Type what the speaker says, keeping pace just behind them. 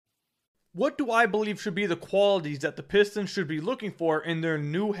What do I believe should be the qualities that the Pistons should be looking for in their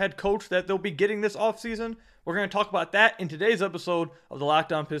new head coach that they'll be getting this offseason? We're going to talk about that in today's episode of the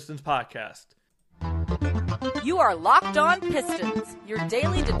Locked On Pistons podcast. You are Locked On Pistons, your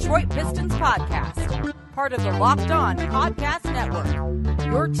daily Detroit Pistons podcast. Part of the Locked On Podcast Network,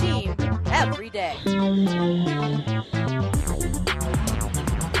 your team every day.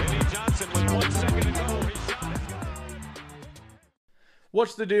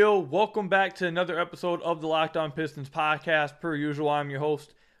 What's the deal? Welcome back to another episode of the Locked On Pistons podcast. Per usual, I'm your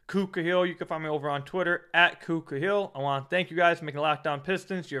host, Ku Cahill. You can find me over on Twitter at Ku Cahill. I want to thank you guys for making Locked On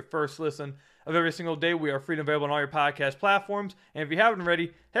Pistons your first listen of every single day. We are free and available on all your podcast platforms. And if you haven't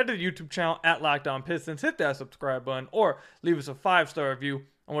already, head to the YouTube channel at Locked On Pistons. Hit that subscribe button or leave us a 5-star review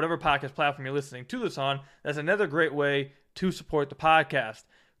on whatever podcast platform you're listening to this on. That's another great way to support the podcast.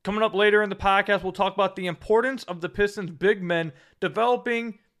 Coming up later in the podcast, we'll talk about the importance of the Pistons' big men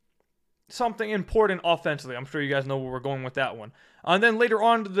developing something important offensively. I'm sure you guys know where we're going with that one. And then later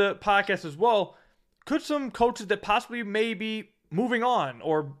on to the podcast as well, could some coaches that possibly may be moving on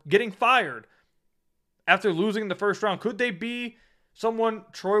or getting fired after losing in the first round, could they be someone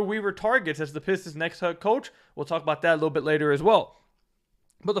Troy Weaver targets as the Pistons' next head coach? We'll talk about that a little bit later as well.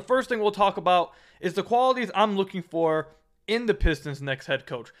 But the first thing we'll talk about is the qualities I'm looking for in the Pistons' next head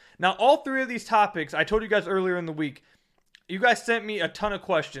coach. Now, all three of these topics, I told you guys earlier in the week, you guys sent me a ton of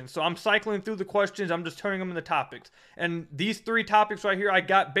questions. So I'm cycling through the questions. I'm just turning them into topics. And these three topics right here, I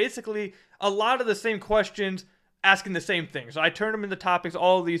got basically a lot of the same questions asking the same thing. So I turned them into topics,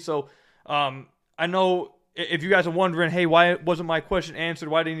 all of these. So I know if you guys are wondering, hey, why wasn't my question answered?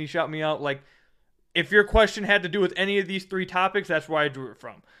 Why didn't he shout me out? Like, if your question had to do with any of these three topics, that's where I drew it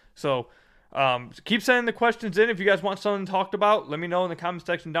from. So keep sending the questions in. If you guys want something talked about, let me know in the comment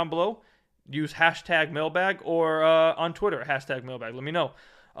section down below. Use hashtag mailbag or on Twitter, hashtag mailbag. Let me know.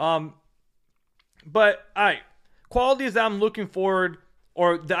 But, all right, qualities that I'm looking forward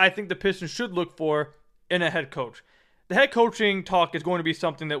or that I think the Pistons should look for in a head coach. The head coaching talk is going to be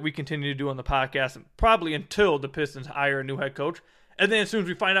something that we continue to do on the podcast, probably until the Pistons hire a new head coach. And then as soon as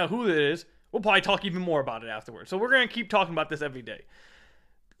we find out who it is, we'll probably talk even more about it afterwards. So we're going to keep talking about this every day.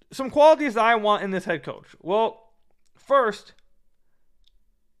 Some qualities that I want in this head coach. Well, first,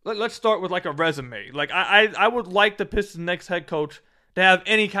 let's start with like a resume. Like I would like the Pistons' next head coach to have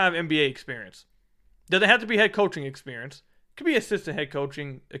any kind of NBA experience. Doesn't have to be head coaching experience. It could be assistant head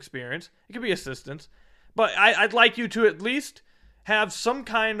coaching experience. It could be assistants. But I'd like you to at least have some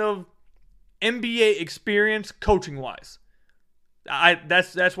kind of NBA experience coaching-wise.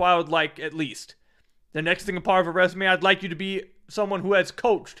 That's why I would like at least. The next thing, a part of a resume, I'd like you to be someone who has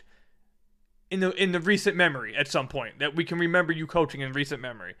coached in the recent memory at some point, that we can remember you coaching in recent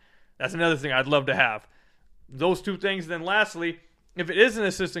memory. That's another thing I'd love to have. Those two things. Then lastly, if it is an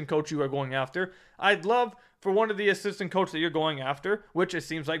assistant coach you are going after, I'd love for one of the assistant coaches that you're going after, which it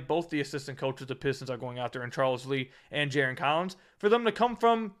seems like both the assistant coaches the Pistons are going after, and Charles Lee and Jaren Collins, for them to come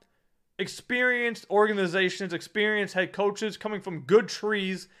from experienced organizations, experienced head coaches, coming from good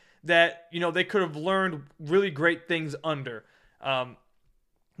trees that, you know, they could have learned really great things under.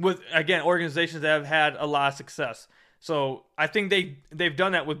 With, again, organizations that have had a lot of success. So I think they've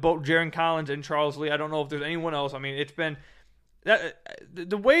done that with both Jaren Collins and Charles Lee. I don't know if there's anyone else. I mean, it's been that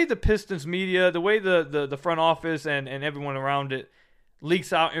the way the Pistons media, the way the front office and everyone around it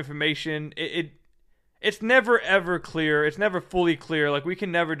leaks out information, it's never ever clear. It's never fully clear. Like, we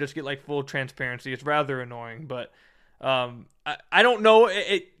can never just get like full transparency. It's rather annoying. But I don't know.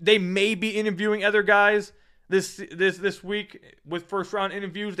 They may be interviewing other guys this week with first round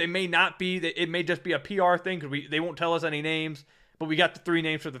interviews. They may not be. It may just be a PR thing because they won't tell us any names. But we got the three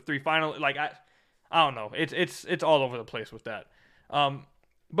names for the three final. Like, I don't know. It's all over the place with that.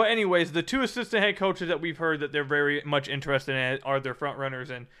 But anyways, the two assistant head coaches that we've heard that they're very much interested in are their front runners,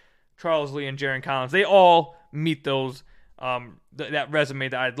 and Charles Lee and Jaren Collins. They all meet those that resume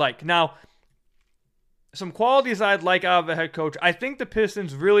that I'd like. Now, some qualities I'd like out of a head coach. I think the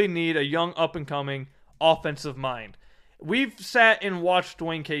Pistons really need a young up and coming offensive mind. We've sat and watched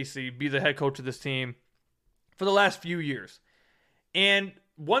Dwayne Casey be the head coach of this team for the last few years. And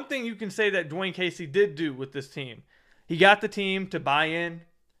one thing you can say that Dwayne Casey did do with this team, he got the team to buy in.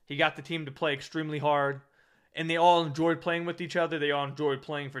 He got the team to play extremely hard. And they all enjoyed playing with each other. They all enjoyed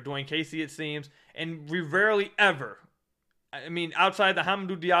playing for Dwayne Casey, it seems. And we rarely ever, I mean, outside the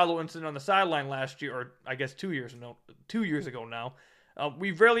Hamidou Diallo incident on the sideline last year, or I guess 2 years ago now,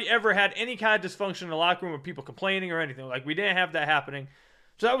 we've rarely ever had any kind of dysfunction in the locker room of people complaining or anything. Like, we didn't have that happening.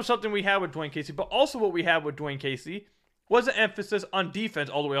 So that was something we had with Dwayne Casey. But also what we had with Dwayne Casey was an emphasis on defense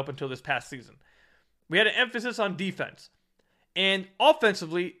all the way up until this past season. We had an emphasis on defense. And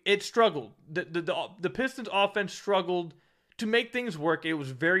offensively, it struggled. The Pistons offense struggled to make things work. It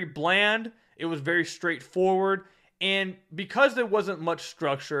was very bland. It was very straightforward. And because there wasn't much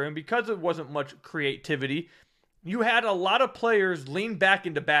structure and because there wasn't much creativity, you had a lot of players lean back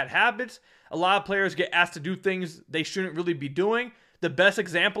into bad habits. A lot of players get asked to do things they shouldn't really be doing. The best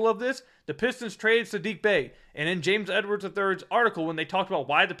example of this, the Pistons traded Saddiq Bey. And in James Edwards III's article, when they talked about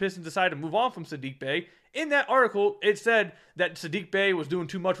why the Pistons decided to move on from Saddiq Bey, in that article, it said that Saddiq Bey was doing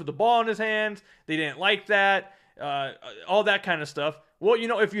too much with the ball in his hands. They didn't like that, all that kind of stuff. Well,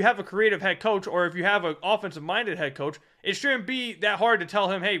 if you have a creative head coach or if you have an offensive-minded head coach, it shouldn't be that hard to tell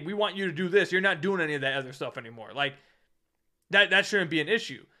him, hey, we want you to do this. You're not doing any of that other stuff anymore. Like, that shouldn't be an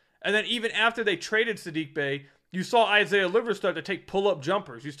issue. And then even after they traded Saddiq Bey, you saw Isaiah Livers start to take pull-up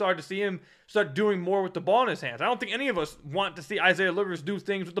jumpers. You started to see him start doing more with the ball in his hands. I don't think any of us want to see Isaiah Livers do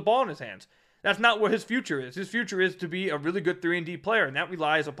things with the ball in his hands. That's not what his future is. His future is to be a really good 3-and-D player, and that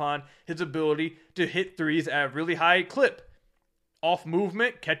relies upon his ability to hit threes at a really high clip. Off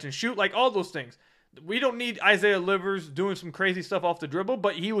movement, catch and shoot, like all those things. We don't need Isaiah Livers doing some crazy stuff off the dribble,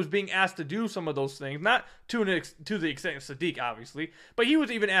 but he was being asked to do some of those things. Not to the extent of Saddiq, obviously, but he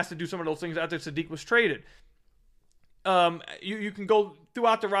was even asked to do some of those things after Saddiq was traded. You can go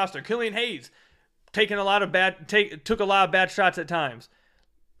throughout the roster. Killian Hayes took a lot of bad shots at times.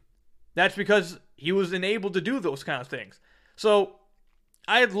 That's because he was enabled to do those kind of things. So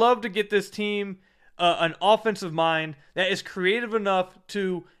I'd love to get this team an offensive mind that is creative enough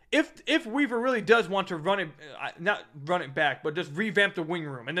to, if Weaver really does want to not run it back, but just revamp the wing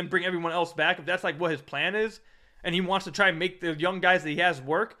room and then bring everyone else back, if that's like what his plan is, and he wants to try and make the young guys that he has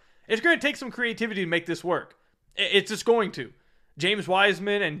work, it's going to take some creativity to make this work. It's just going to. James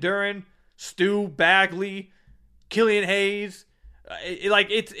Wiseman and Duren, Stu, Bagley, Killian Hayes.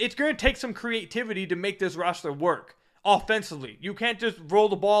 It's going to take some creativity to make this roster work offensively. You can't just roll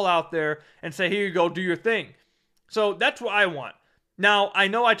the ball out there and say, here you go, do your thing. So that's what I want. Now, I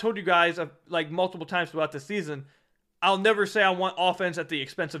know I told you guys multiple times throughout the season, I'll never say I want offense at the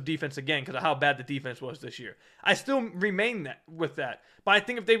expense of defense again because of how bad the defense was this year. I still remain with that. But I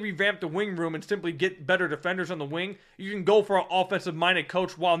think if they revamp the wing room and simply get better defenders on the wing, you can go for an offensive-minded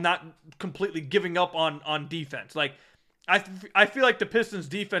coach while not completely giving up on defense. I feel like the Pistons'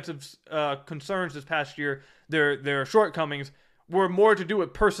 defensive concerns this past year, their shortcomings, were more to do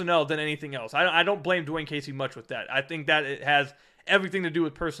with personnel than anything else. I don't blame Dwayne Casey much with that. I think that it has everything to do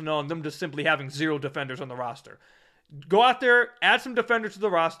with personnel and them just simply having zero defenders on the roster. Go out there, add some defenders to the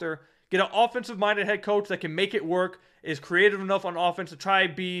roster, get an offensive-minded head coach that can make it work, is creative enough on offense to try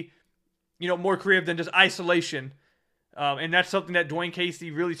and be, more creative than just isolation. And that's something that Dwayne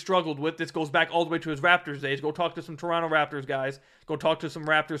Casey really struggled with. This goes back all the way to his Raptors days. Go talk to some Toronto Raptors guys. Go talk to some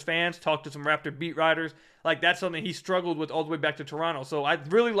Raptors fans. Talk to some Raptor beat writers. That's something he struggled with all the way back to Toronto. So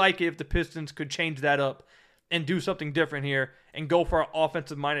I'd really like it if the Pistons could change that up and do something different here and go for an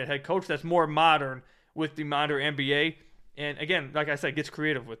offensive-minded head coach that's more modern with the modern NBA. And again, like I said, gets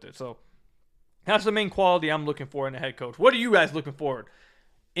creative with it. So that's the main quality I'm looking for in a head coach. What are you guys looking for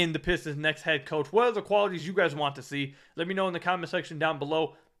in the Pistons' next head coach? What are the qualities you guys want to see? Let me know in the comment section down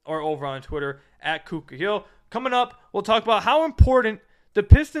below or over on Twitter at Kuka Hill. Coming up, we'll talk about how important the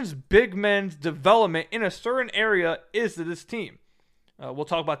Pistons' big men's development in a certain area is to this team. We'll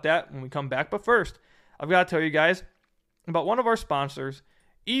talk about that when we come back. But first, I've got to tell you guys about one of our sponsors,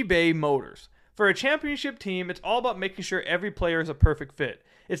 eBay Motors. For a championship team, it's all about making sure every player is a perfect fit.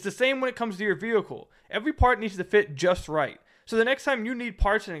 It's the same when it comes to your vehicle. Every part needs to fit just right. So the next time you need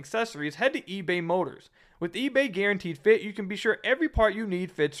parts and accessories, head to eBay Motors. With eBay Guaranteed Fit, you can be sure every part you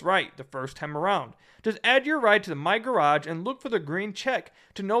need fits right the first time around. Just add your ride to the My Garage and look for the green check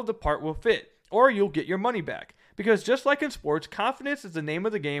to know the part will fit, or you'll get your money back. Because just like in sports, confidence is the name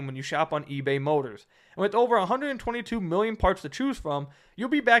of the game when you shop on eBay Motors. And with over 122 million parts to choose from, you'll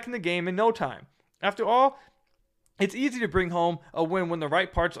be back in the game in no time. After all, it's easy to bring home a win when the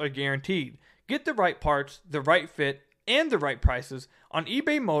right parts are guaranteed. Get the right parts, the right fit, and the right prices on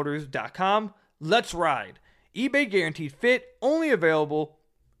ebaymotors.com. Let's ride. eBay Guaranteed Fit, only available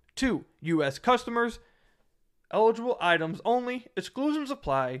to U.S. customers. Eligible items only. Exclusions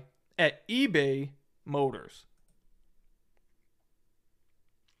apply at eBay Motors.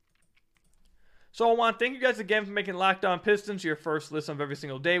 So I want to thank you guys again for making Locked On Pistons your first listen of every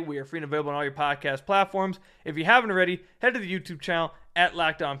single day. We are free and available on all your podcast platforms. If you haven't already, head to the YouTube channel at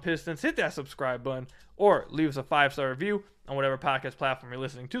Locked On Pistons. Hit that subscribe button or leave us a 5-star review on whatever podcast platform you're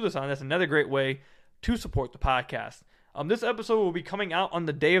listening to this on. That's another great way to support the podcast. This episode will be coming out on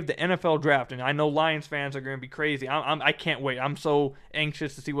the day of the NFL draft, and I know Lions fans are going to be crazy. I can't wait. I'm so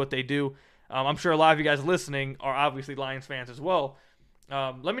anxious to see what they do. I'm sure a lot of you guys listening are obviously Lions fans as well.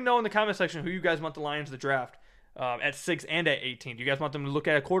 Let me know in the comment section who you guys want the Lions to draft at 6 and at 18. Do you guys want them to look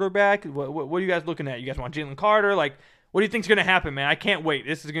at a quarterback? What are you guys looking at? You guys want Jalen Carter? Like, what do you think's going to happen, man? I can't wait.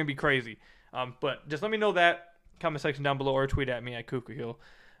 This is going to be crazy. But just let me know that comment section down below or tweet at me at Kukuhill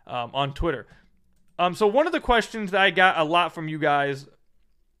on Twitter. So one of the questions that I got a lot from you guys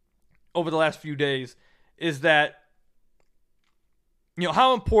over the last few days is that,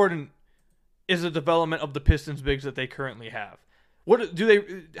 how important is the development of the Pistons bigs that they currently have?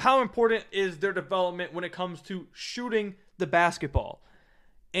 How important is their development when it comes to shooting the basketball?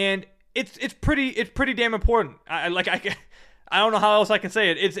 And it's pretty damn important. I don't know how else I can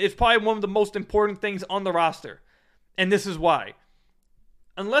say it. It's probably one of the most important things on the roster. And this is why.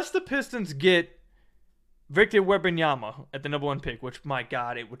 Unless the Pistons get Victor Wembanyama at the number 1 pick, which, my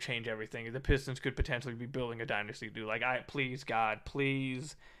God, it would change everything. The Pistons could potentially be building a dynasty, dude. Please, God,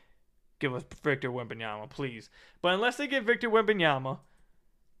 please give us Victor Wembanyama, please. But unless they get Victor Wembanyama,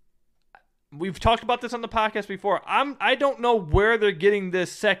 we've talked about this on the podcast before. I don't know where they're getting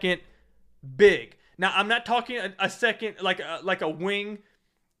this second big. Now, I'm not talking a second, like a wing,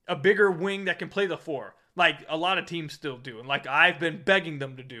 a bigger wing that can play the 4, like a lot of teams still do, and like I've been begging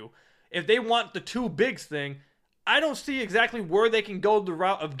them to do. If they want the 2 bigs thing, I don't see exactly where they can go the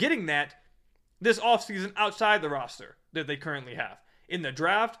route of getting that this offseason outside the roster that they currently have. In the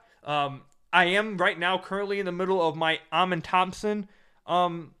draft, I am right now currently in the middle of my Amin Thompson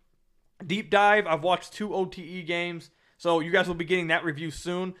deep dive. I've watched 2 OTE games, so you guys will be getting that review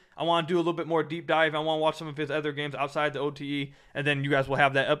soon. I want to do a little bit more deep dive. I want to watch some of his other games outside the OTE, and then you guys will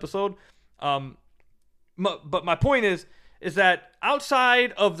have that episode. But my point is that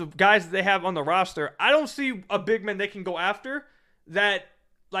outside of the guys that they have on the roster, I don't see a big man they can go after that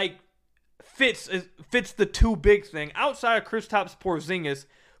fits the 2 big thing outside of Kristaps Porzingis,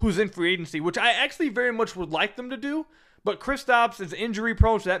 who's in free agency, which I actually very much would like them to do. But Kristaps is injury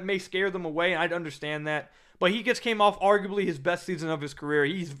prone, so that may scare them away, and I'd understand that. But he came off arguably his best season of his career.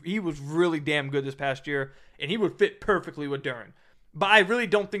 He was really damn good this past year, and he would fit perfectly with Duren. But I really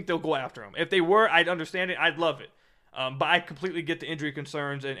don't think they'll go after him. If they were, I'd understand it. I'd love it. But I completely get the injury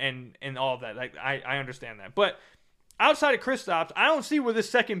concerns and all of that. I understand that. But outside of Kristaps, I don't see where this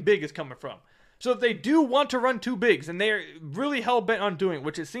second big is coming from. So if they do want to run 2 bigs, and they're really hell-bent on doing it,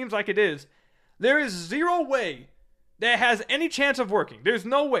 which it seems like it is, there is zero way that has any chance of working. There's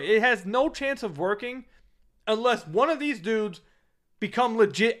no way. It has no chance of working unless one of these dudes become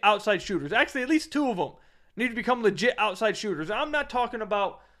legit outside shooters. Actually, at least 2 of them need to become legit outside shooters. I'm not talking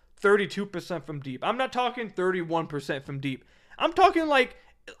about 32% from deep. I'm not talking 31% from deep. I'm talking like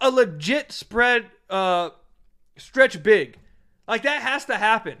a legit spread, stretch big. Like, that has to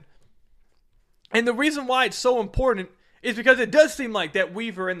happen. And the reason why it's so important is because it does seem like that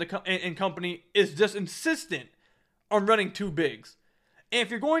Weaver and company is just insistent on running 2 bigs. And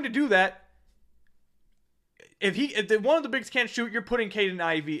if you're going to do that, if one of the bigs can't shoot, you're putting Caden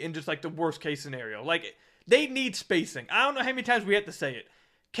Ivey in just like the worst case scenario. Like, they need spacing. I don't know how many times we have to say it.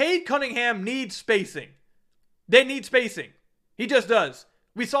 Cade Cunningham needs spacing. They need spacing. He just does.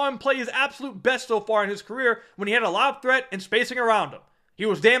 We saw him play his absolute best so far in his career when he had a lob threat and spacing around him. He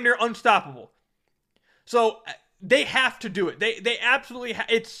was damn near unstoppable. So they have to do it. They absolutely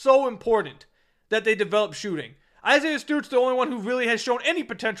it's so important that they develop shooting. Isaiah Stewart's the only one who really has shown any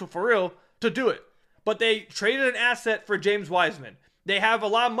potential for real to do it. But they traded an asset for James Wiseman. They have a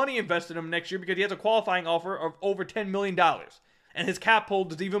lot of money invested in him next year because he has a qualifying offer of over $10 million. And his cap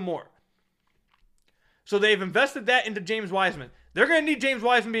hold is even more. So they've invested that into James Wiseman. They're going to need James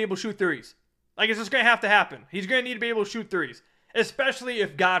Wiseman to be able to shoot threes. Like, it's just going to have to happen. He's going to need to be able to shoot threes. Especially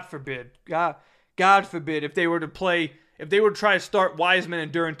if, God forbid, if they were to try to start Wiseman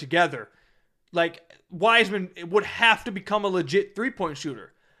and Duren together. Like, Wiseman would have to become a legit three-point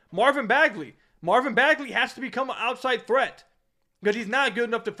shooter. Marvin Bagley has to become an outside threat. Because he's not a good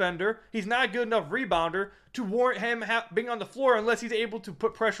enough defender. He's not a good enough rebounder to warrant him being on the floor unless he's able to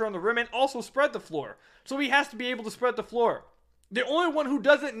put pressure on the rim and also spread the floor. So he has to be able to spread the floor. The only one who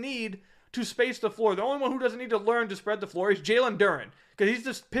doesn't need to space the floor, the only one who doesn't need to learn to spread the floor is Jalen Duren. Because he's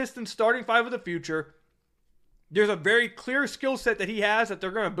the Pistons starting 5 of the future. There's a very clear skill set that he has that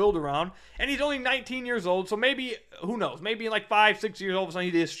they're going to build around. And he's only 19 years old, so maybe, who knows, maybe in like 5-6 years all of a sudden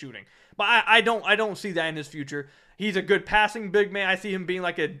he is shooting. But I don't see that in his future. He's a good passing big man. I see him being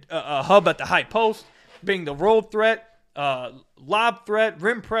like a hub at the high post, being the roll threat, lob threat,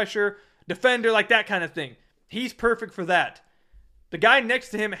 rim pressure, defender, like that kind of thing. He's perfect for that. The guy next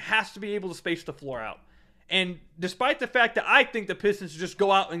to him has to be able to space the floor out. And despite the fact that I think the Pistons just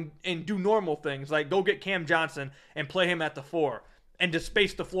go out and do normal things, like go get Cam Johnson and play him at the 4, and just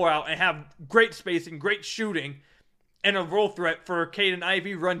space the floor out and have great spacing, great shooting, and a roll threat for Cade and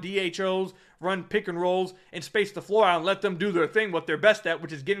Ivy, run DHOs, run pick and rolls, and space the floor out and let them do their thing, what they're best at,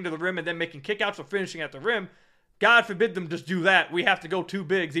 which is getting to the rim and then making kickouts or finishing at the rim. God forbid them just do that. We have to go 2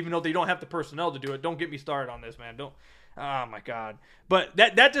 bigs, even though they don't have the personnel to do it. Don't get me started on this, man. Don't. Oh my God. But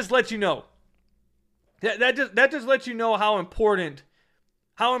that just lets you know. That just lets you know how important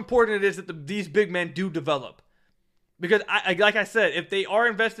it is that these big men do develop. Because I like I said, if they are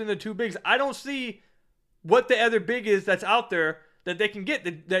invested in the 2 bigs, I don't see what the other big is that's out there that they can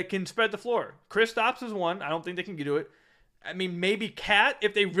get that can spread the floor. Kristaps is one. I don't think they can do it. I mean, maybe Cat,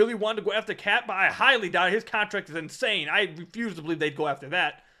 if they really wanted to go after Cat, but I highly doubt it. His contract is insane. I refuse to believe they'd go after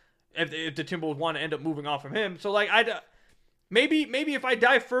that if the Timberwolves want to end up moving on from him. So, like, maybe if I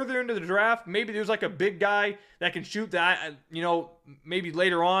dive further into the draft, maybe there's, like, a big guy that can shoot that, maybe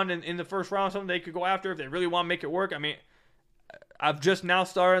later on in the first round, something they could go after if they really want to make it work. I mean, I've just now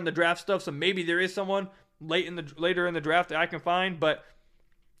started on the draft stuff, so maybe there is someone later in the draft that I can find, but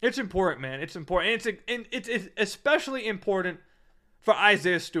it's important, man. It's important. It's especially important for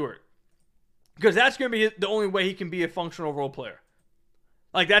Isaiah Stewart, because that's going to be the only way he can be a functional role player.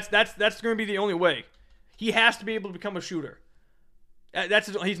 Like that's going to be the only way. He has to be able to become a shooter.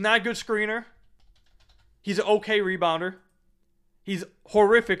 He's not a good screener. He's an okay rebounder. He's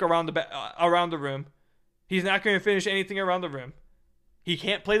horrific around the rim. He's not going to finish anything around the rim. He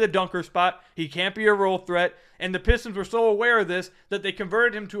can't play the dunker spot. He can't be a roll threat. And the Pistons were so aware of this that they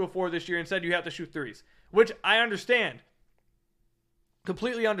converted him to a 4 this year and said you have to shoot threes, which I understand.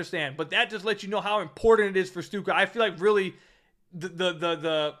 Completely understand. But that just lets you know how important it is for Stuka. I feel like really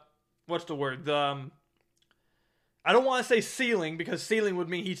the what's the word? I don't want to say ceiling, because ceiling would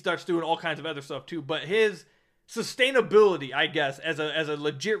mean he starts doing all kinds of other stuff too, but his sustainability, I guess, as a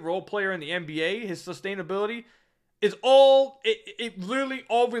legit role player in the NBA, his sustainability is it literally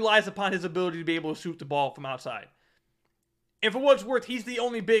all relies upon his ability to be able to shoot the ball from outside. And for what it's worth, he's the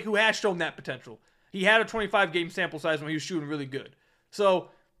only big who has shown that potential. He had a 25-game sample size when he was shooting really good. So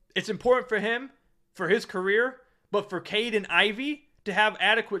it's important for him, for his career, but for Cade and Ivy to have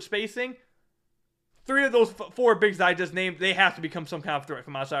adequate spacing, 3 of those 4 bigs that I just named, they have to become some kind of threat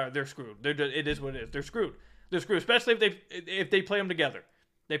from outside, or they're screwed. It is what it is. They're screwed. They're screwed, especially if they play them together.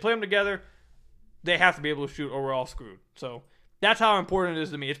 They play them together, they have to be able to shoot, or we're all screwed. So that's how important it is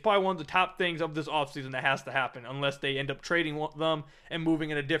to me. It's probably one of the top things of this offseason that has to happen, unless they end up trading them and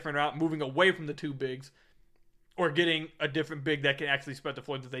moving in a different route, moving away from the 2 bigs, or getting a different big that can actually spread the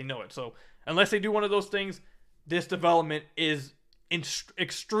floor that they know it. So unless they do one of those things, this development is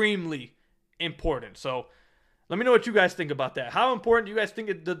extremely important. So let me know what you guys think about that. How important do you guys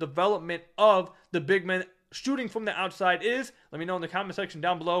think the development of the big men shooting from the outside is? Let me know in the comment section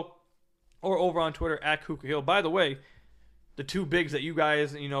down below, or over on Twitter at Kuka Hill. By the way, the 2 bigs that you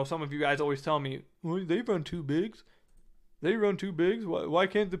guys, some of you guys always tell me, well, they run 2 bigs. They run 2 bigs. Why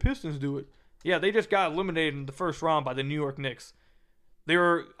can't the Pistons do it? Yeah, they just got eliminated in the first round by the New York Knicks. They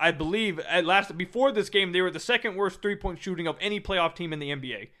were, I believe, before this game, they were the 2nd worst 3-point shooting of any playoff team in the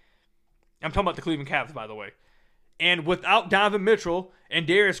NBA. I'm talking about the Cleveland Cavs, by the way. And without Donovan Mitchell and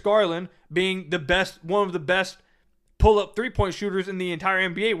Darius Garland being one of the best pull-up 3-point shooters in the entire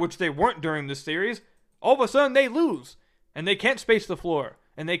NBA, which they weren't during this series, all of a sudden they lose. And they can't space the floor.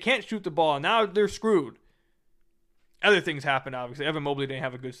 And they can't shoot the ball. And now they're screwed. Other things happened, obviously. Evan Mobley didn't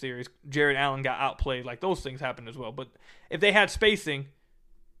have a good series. Jared Allen got outplayed. Like, those things happened as well. But if they had spacing,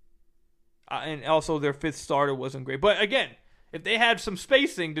 and also their 5th starter wasn't great. But again, if they had some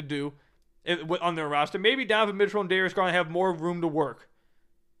spacing to do on their roster, maybe Donovan Mitchell and Darius Garland have more room to work.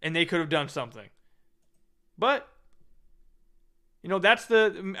 And they could have done something. But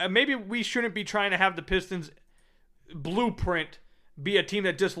maybe we shouldn't be trying to have the Pistons blueprint be a team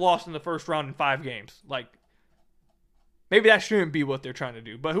that just lost in the first round in 5 games. Like, maybe that shouldn't be what they're trying to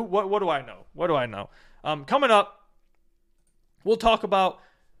do. But what do I know? What do I know? Coming up, we'll talk about,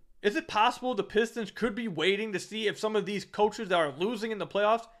 is it possible the Pistons could be waiting to see if some of these coaches that are losing in the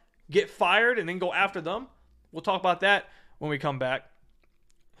playoffs get fired and then go after them? We'll talk about that when we come back.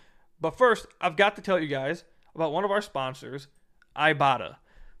 But first, I've got to tell you guys about one of our sponsors, Ibotta.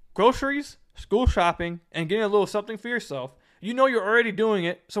 Groceries, school shopping, and getting a little something for yourself. You know you're already doing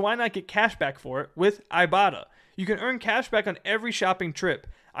it, so why not get cash back for it with Ibotta? You can earn cash back on every shopping trip.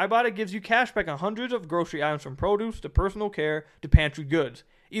 Ibotta gives you cash back on hundreds of grocery items, from produce to personal care to pantry goods.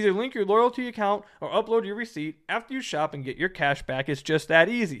 Either link your loyalty account or upload your receipt after you shop and get your cash back. It's just that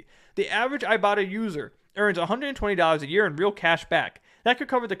easy. The average Ibotta user earns $120 a year in real cash back. That could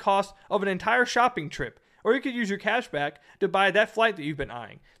cover the cost of an entire shopping trip. Or you could use your cash back to buy that flight that you've been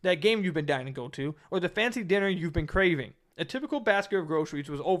eyeing, that game you've been dying to go to, or the fancy dinner you've been craving. a typical basket of groceries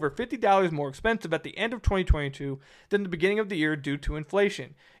was over $50 more expensive at the end of 2022 than the beginning of the year due to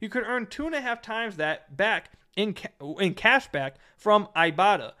inflation. You could earn 2.5 times that back in cash back from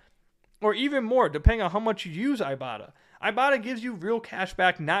Ibotta, or even more depending on how much you use Ibotta. Ibotta gives you real cash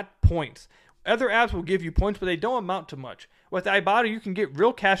back, not points. Other apps will give you points, but they don't amount to much. With Ibotta, you can get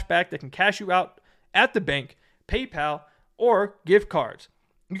real cash back that can cash you out at the bank, PayPal, or gift cards.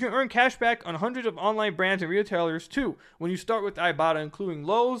 You can earn cash back on hundreds of online brands and retailers too when you start with Ibotta, including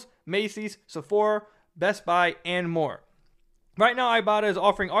Lowe's, Macy's, Sephora, Best Buy, and more. Right now, Ibotta is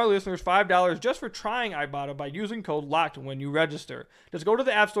offering our listeners $5 just for trying Ibotta by using code LOCKED when you register. Just go to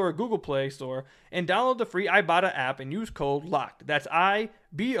the App Store or Google Play Store and download the free Ibotta app and use code LOCKED. That's IBOTTA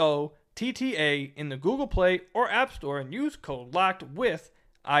in the Google Play or App Store and use code LOCKED with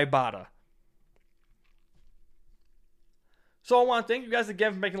Ibotta. So I want to thank you guys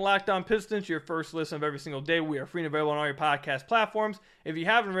again for making Locked On Pistons your first listen of every single day. We are free and available on all your podcast platforms. If you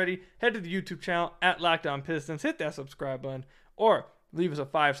haven't already, head to the YouTube channel at Locked On Pistons, hit that subscribe button, or leave us a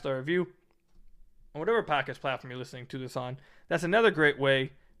 5-star review on whatever podcast platform you're listening to this on. That's another great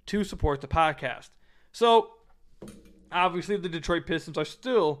way to support the podcast. So, obviously, the Detroit Pistons are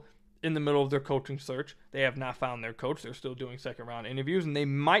still in the middle of their coaching search. They have not found their coach. They're still doing second-round interviews, and they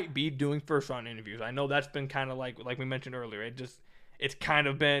might be doing first-round interviews. I know that's been kind of like we mentioned earlier. It's kind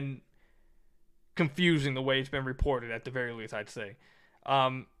of been confusing the way it's been reported, at the very least, I'd say.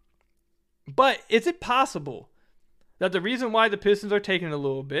 But is it possible that the reason why the Pistons are taking a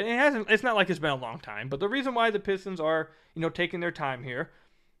little bit, it's not like it's been a long time, but the reason why the Pistons are, taking their time here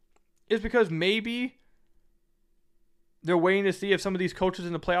is because maybe they're waiting to see if some of these coaches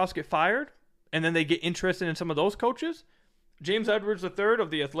in the playoffs get fired, and then they get interested in some of those coaches? James Edwards III of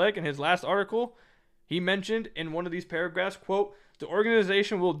The Athletic, in his last article, he mentioned in one of these paragraphs, quote, "The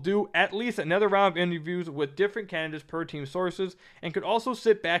organization will do at least another round of interviews with different candidates per team sources and could also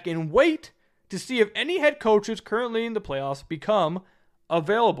sit back and wait to see if any head coaches currently in the playoffs become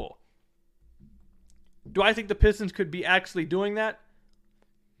available." Do I think the Pistons could be actually doing that?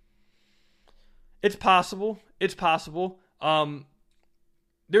 It's possible. It's possible.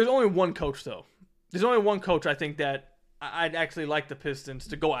 There's only one coach, though. There's only one coach I think that I'd actually like the Pistons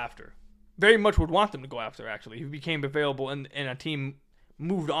to go after. Very much would want them to go after, actually. He became available and a team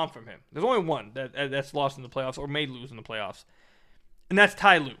moved on from him. There's only one that's lost in the playoffs or may lose in the playoffs. And that's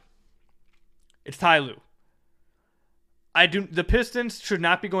Ty Lue. It's Ty Lue. The Pistons should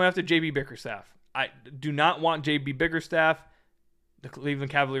not be going after J.B. Bickerstaff. I do not want J.B. Bickerstaff, the Cleveland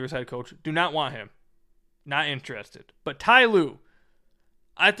Cavaliers head coach. Do not want him. Not interested. But Ty Lue,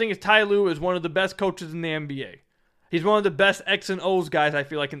 I think Ty Lue is one of the best coaches in the NBA. He's one of the best X and O's guys, I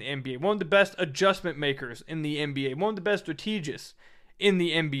feel like, in the NBA. One of the best adjustment makers in the NBA. One of the best strategists in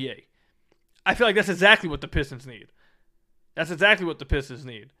the NBA. I feel like that's exactly what the Pistons need. That's exactly what the Pistons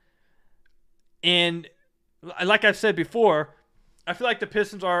need. And like I've said before, I feel like the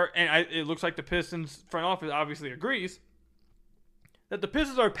Pistons are, and it looks like the Pistons front office obviously agrees, that the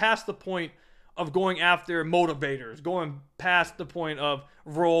Pistons are past the point of going after motivators, going past the point of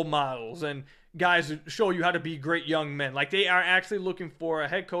role models and guys who show you how to be great young men. Like, they are actually looking for a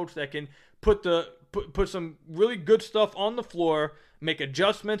head coach that can put some really good stuff on the floor, make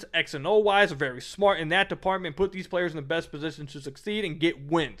adjustments, X and O wise, are very smart in that department, put these players in the best position to succeed and get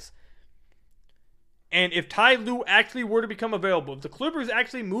wins. And if Ty Lue actually were to become available, if the Clippers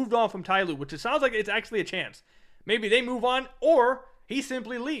actually moved on from Ty Lue, which it sounds like it's actually a chance, maybe they move on or he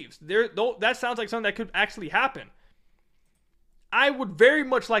simply leaves. That sounds like something that could actually happen. I would very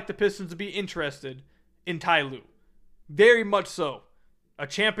much like the Pistons to be interested in Ty Lue. Very much so. A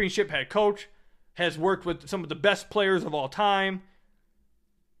championship head coach, has worked with some of the best players of all time.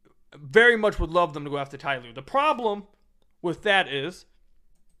 Very much would love them to go after Ty Lue. The problem with that is,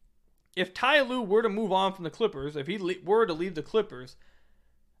 if Ty Lue were to move on from the Clippers, if he were to leave the Clippers,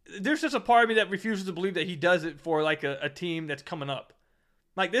 there's just a part of me that refuses to believe that he does it for like a team that's coming up.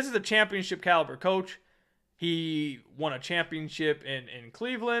 Like, this is a championship caliber coach. He won a championship in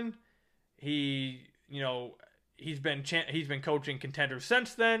Cleveland. He's been coaching contenders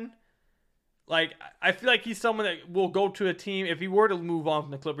since then. Like, I feel like he's someone that will go to a team, if he were to move on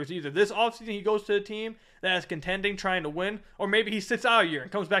from the Clippers, either this offseason he goes to a team that is contending, trying to win, or maybe he sits out a year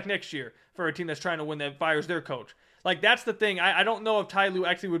and comes back next year for a team that's trying to win that fires their coach. Like, that's the thing. I don't know if Ty Lue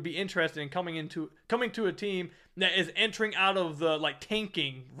actually would be interested in coming to a team that is entering out of the, like,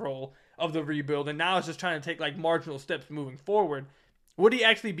 tanking role of the rebuild and now is just trying to take, like, marginal steps moving forward. Would he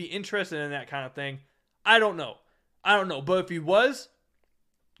actually be interested in that kind of thing? I don't know. But if he was,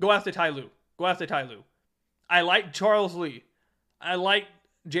 go after Ty Lue. I like Charles Lee. I like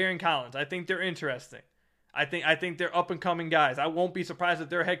Jaren Collins. I think they're interesting. I think they're up and coming guys. I won't be surprised if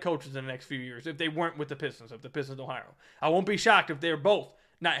they're head coaches in the next few years if they weren't with the Pistons, if the Pistons don't hire them. I won't be shocked if they're both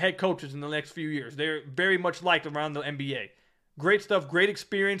not head coaches in the next few years. They're very much liked around the NBA. Great stuff, great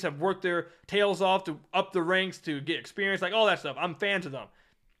experience, have worked their tails off to up the ranks to get experience, like all that stuff. I'm fans of them.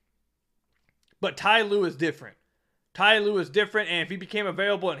 But Ty Lue is different. Ty Lue is different, and if he became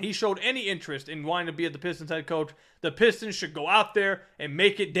available and he showed any interest in wanting to be the Pistons head coach, the Pistons should go out there and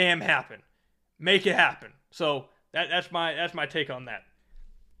make it damn happen. Make it happen. So that's my take on that.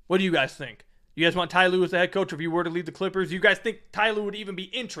 What do you guys think? You guys want Ty Lue as the head coach if you were to leave the Clippers? Do you guys think Ty Lue would even be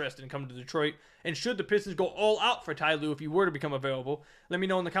interested in coming to Detroit? And should the Pistons go all out for Ty Lue if he were to become available? Let me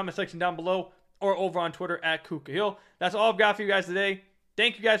know in the comment section down below or over on Twitter at Kuka Hill. That's all I've got for you guys today.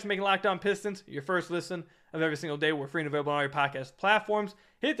 Thank you guys for making Locked On Pistons your first listen of every single day. We're free and available on all your podcast platforms.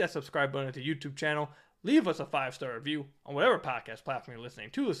 Hit that subscribe button to the YouTube channel. Leave us a 5-star review on whatever podcast platform you're listening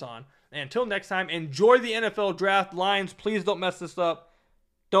to us on. And until next time, enjoy the NFL draft. Lions, please don't mess this up.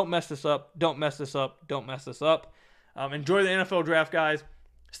 Don't mess this up. Don't mess this up. Don't mess this up. Enjoy the NFL draft, guys.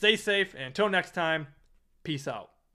 Stay safe. And until next time, peace out.